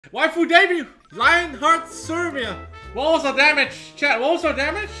Waifu debut! Lionheart Cermia! What was our damage? Chat, what was our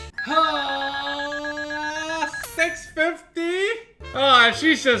damage? 650? Oh, and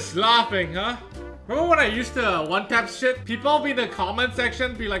she's just laughing, huh? Remember when I used to one-tap shit? People be in the comment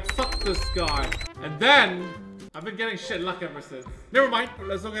section be like, fuck this guy. And then, I've been getting shit luck ever since. Never mind,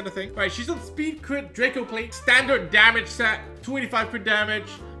 let's look at the thing. Right, she's on speed crit, Draco plate, standard damage set, 285 crit damage,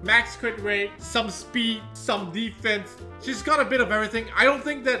 max crit rate, some speed, some defense. She's got a bit of everything. I don't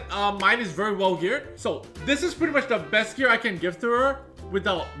think that mine is very well geared. So this is pretty much the best gear I can give to her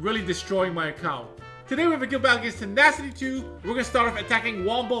without really destroying my account. Today we have a guild battle against Tenacity 2. We're gonna start off attacking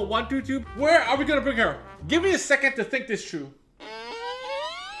Wombo 122. Where are we gonna bring her? Give me a second to think this through.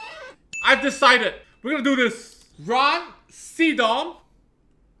 I've decided. We're gonna do this. Ron, Cdom,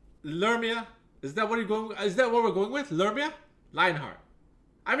 Lermia. Is that what you're going? Is that what we're going with? Lermia, Lionheart.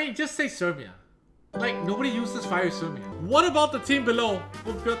 I mean, just say Cermia. Like, nobody uses Fire Cermia. What about the team below?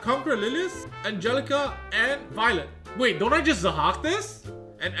 We've got Conqueror Lilius, Angelica, and Violet. Wait, don't I just Zahak this?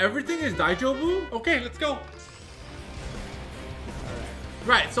 And everything is Daijobu? Okay, let's go.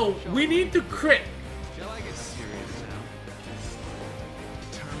 Right, so we need to crit. Shall I get serious now?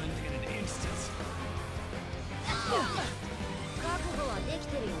 Determined in an instant.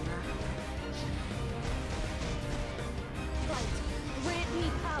 Grant me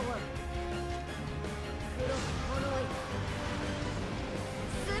power.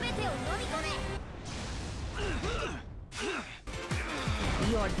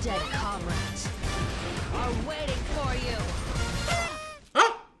 Your dead comrades are waiting for you.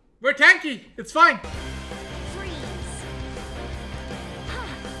 Huh? We're tanky. It's fine. Freeze.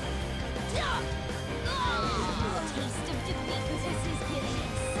 Taste of defeat. This is getting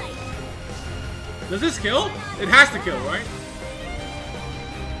exciting. Does this kill? It has to kill, right?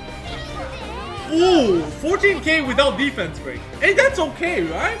 Ooh, 14k without defense break. Hey, that's okay,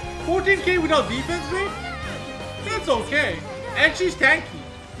 right? 14k without defense break? That's okay. And she's tanky.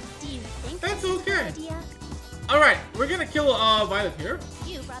 Do you think That's this is a good okay. idea? Alright, we're gonna kill Violet here.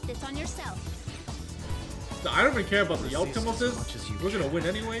 You brought this on yourself. No, I don't even care about the outcome of this. We're gonna win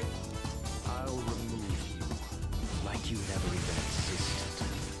anyway. I'll remove you like you never even existed.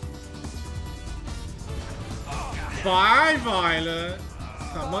 Bye, Violet.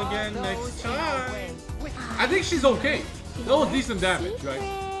 Come again next time. I think she's okay. That was decent damage, right?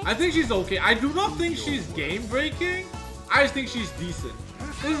 I think she's okay. I do not think she's game breaking. I just think she's decent.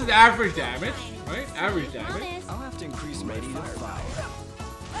 This is average damage, right? Average damage. I'll have to increase my firepower.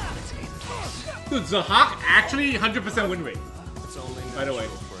 It's endless. Dude, Zahak actually 100% win rate. It's only By the way,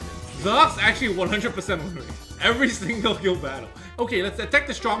 natural for an Zahak's actually 100% win rate. Every single guild battle. Okay, let's attack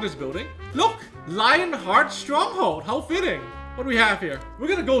the strongest building. Look! Lionheart Stronghold. How fitting. What do we have here? We're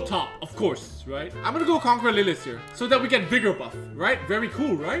gonna go top, of course, right? I'm gonna go Conqueror Lilius here, so that we get bigger buff, right? Very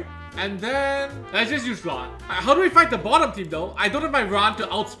cool, right? And then, let's just use Ron. How do we fight the bottom team though? I don't have my Ron to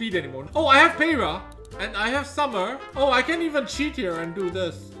outspeed anymore. Oh, I have Peyra, and I have Summer. Oh, I can even cheat here and do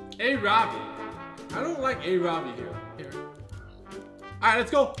this. Arabi. I don't like Arabi here. Alright,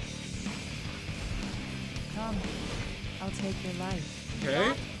 let's go. Come, I'll take your life.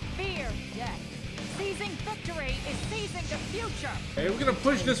 Okay. Fear death. Seizing victory is seizing the future. Okay, we're gonna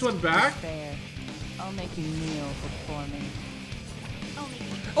push this one back. Fair. I'll make you kneel before me.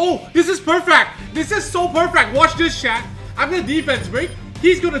 Oh, this is perfect. This is so perfect. Watch this, chat. I'm gonna defense break.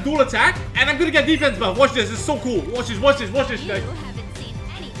 He's gonna dual attack, and I'm gonna get defense buff. Watch this. It's so cool. Watch this. Watch this. Watch this. You haven't seen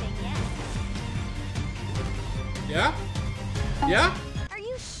anything yet. Yeah? Yeah? Are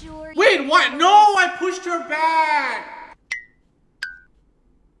you sure? Wait, what? No, I pushed her back.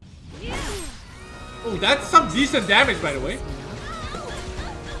 Oh, that's some decent damage, by the way.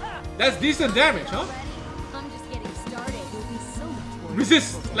 That's decent damage, huh? I'm just getting started. We'll be so much more.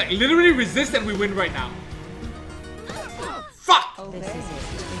 Resist. Like, literally resist and we win right now. Fuck! This is it.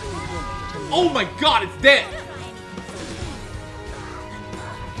 Oh my god, it's dead!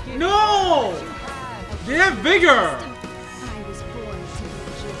 No! They have vigor! I was born to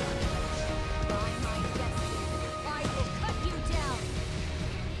endure. By my destiny, I will cut you down.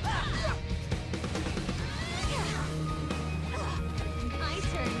 My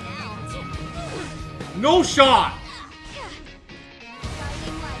turn now. No shot!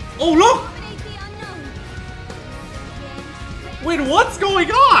 Guiding light. Oh, look! Dominate the unknown. Wait, what's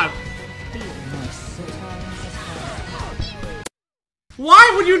going on?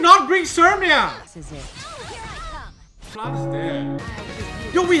 Why would you not bring Cermia? This is it. Here I come. Flop's dead.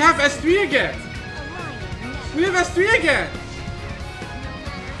 Yo, we have S3 again! We have S3 again!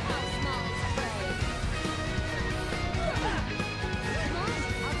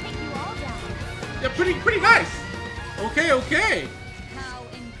 Yeah, pretty nice. Okay. How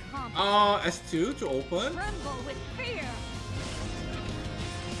S2 to open. Tremble with fear.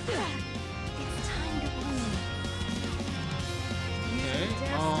 It's time to bloom. Okay.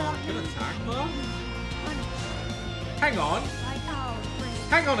 Dare stop Good me? attack buff. Punished Hang on. by our blade.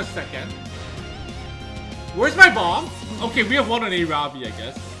 Hang on a second. Where's my bomb? Okay, we have one on Arabi, I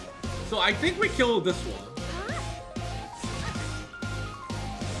guess. So I think we kill this one.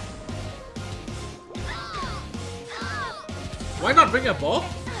 Why not bring a bow?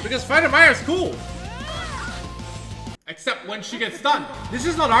 Because Fighter Maya is cool. Except when she gets stunned. This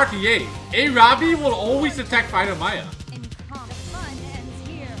is not RTA. Arabi will always attack Fighter Maya. In calm, the fun ends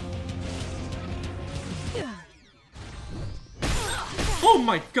here. Oh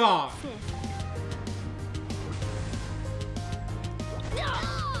my god.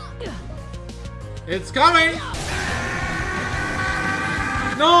 It's coming.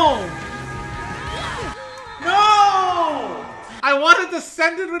 No. No! I wanted to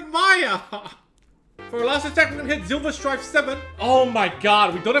send it with Maya! For last attack, we're gonna hit Silver Stripe 7. Oh my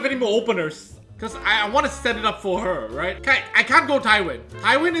god, we don't have any more openers. Because I want to set it up for her, right? Okay, I can't go Tywin.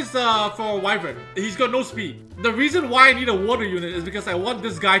 Tywin is for Wyvern. He's got no speed. The reason why I need a water unit is because I want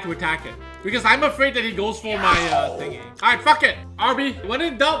this guy to attack it. Because I'm afraid that he goes for my thingy. Alright, fuck it. RB. When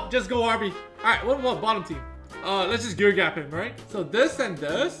in doubt, just go RB. Alright, what bottom team? Let's just gear gap him, right? So this and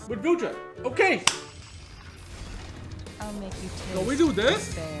this with Vildred. Okay. I'll make you taste So we do this.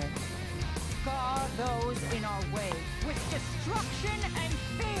 despair. Scar those in our way with destruction and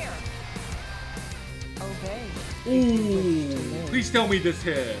fear. Obey. Ooh. Please tell me this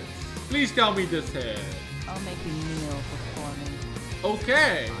hits. Please tell me this hits. I'll make you kneel before me.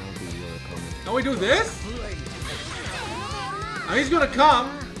 Okay. I'll be your opponent. Now we do this. Now he's gonna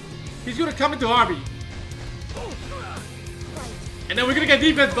come. He's gonna come into Arby. And then we're gonna get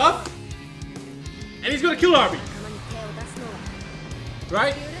defense buff. And he's gonna kill Arby.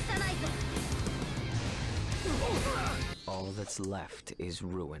 Right? All that's left is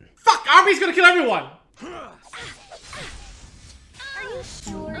ruin. Fuck! Arby's gonna kill everyone! Are you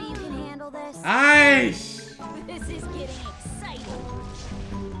sure you can handle this? Nice! This is getting exciting.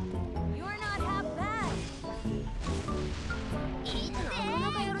 You're not half bad.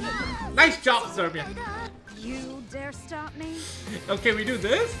 Nice job, Cermia. You dare stop me? Okay, we do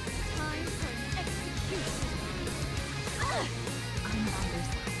this. Time for execution.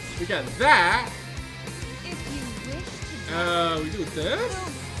 We got that. If you wish to We do this.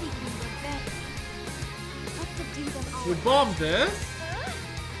 don't seek revenge. What to do them all. We bomb this.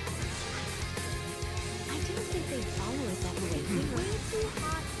 I didn't think they'd follow us that way. We're way too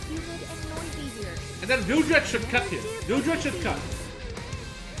hot, humid, and noisy here. And then Vildred should cut here. Vildred should cut.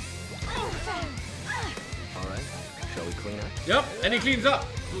 Alright, shall we clean up? Yep, and he cleans up.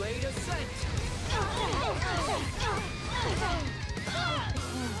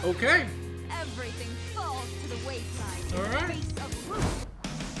 Okay. Everything falls to the wayside. All right. In the face of ruin.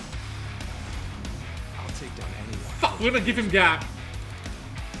 I'll take down anyone. Fuck, we're gonna give him gap. Are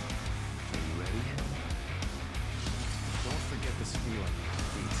you ready? Don't forget this feeling,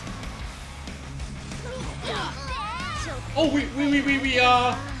 please. Oh, we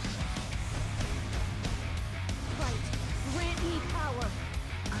Right. Grant me power.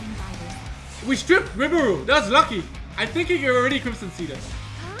 we stripped Rimuru. That's lucky. I think you're already Crimson Seeded.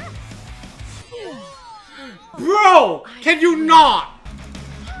 Bro, can you not?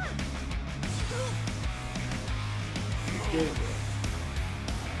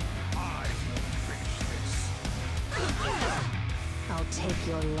 I'll take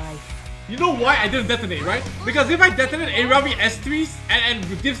your life. You know why I didn't detonate, right? Because if I detonate Arabi S3s and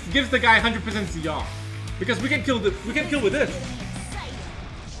gives the guy 100% CR. Because we can kill with this. We can kill with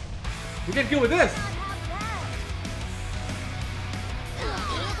this.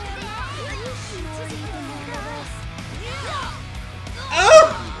 Oh!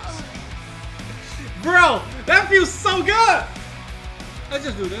 Bro, that feels so good! Let's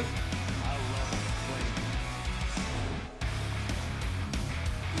just do this.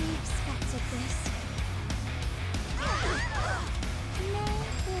 We expected this. May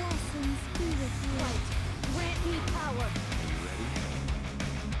blessings be with you. Right. Grant me power. Are you ready?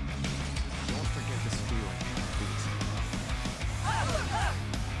 Don't forget this feeling, please.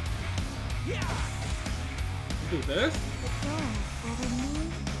 Do this. The door over many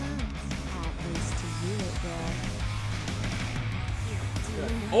times. At least to you it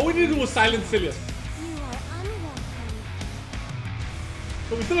will. All we need to do was silence Silius. You are unwelcome.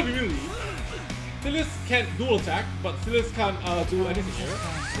 So we still have immunity. Silius can't dual attack, but Silius can't do anything here.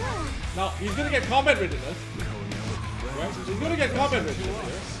 Now, he's gonna get combat readiness. Right? He's gonna get combat readiness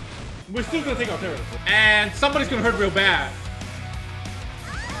here. We're still gonna take our turn. And somebody's gonna hurt real bad.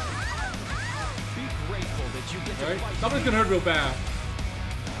 Alright? Somebody's gonna hurt real bad.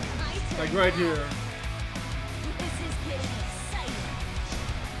 Like right here. This is getting exciting.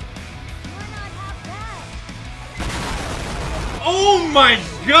 You're not half bad. Oh my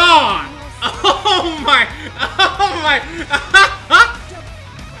god! Oh my! Oh my!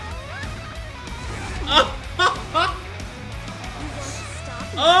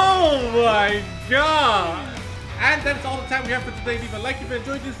 Oh my god! And that's all the time we have for today. Leave a like if you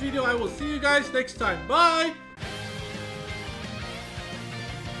enjoyed this video. I will see you guys next time. Bye!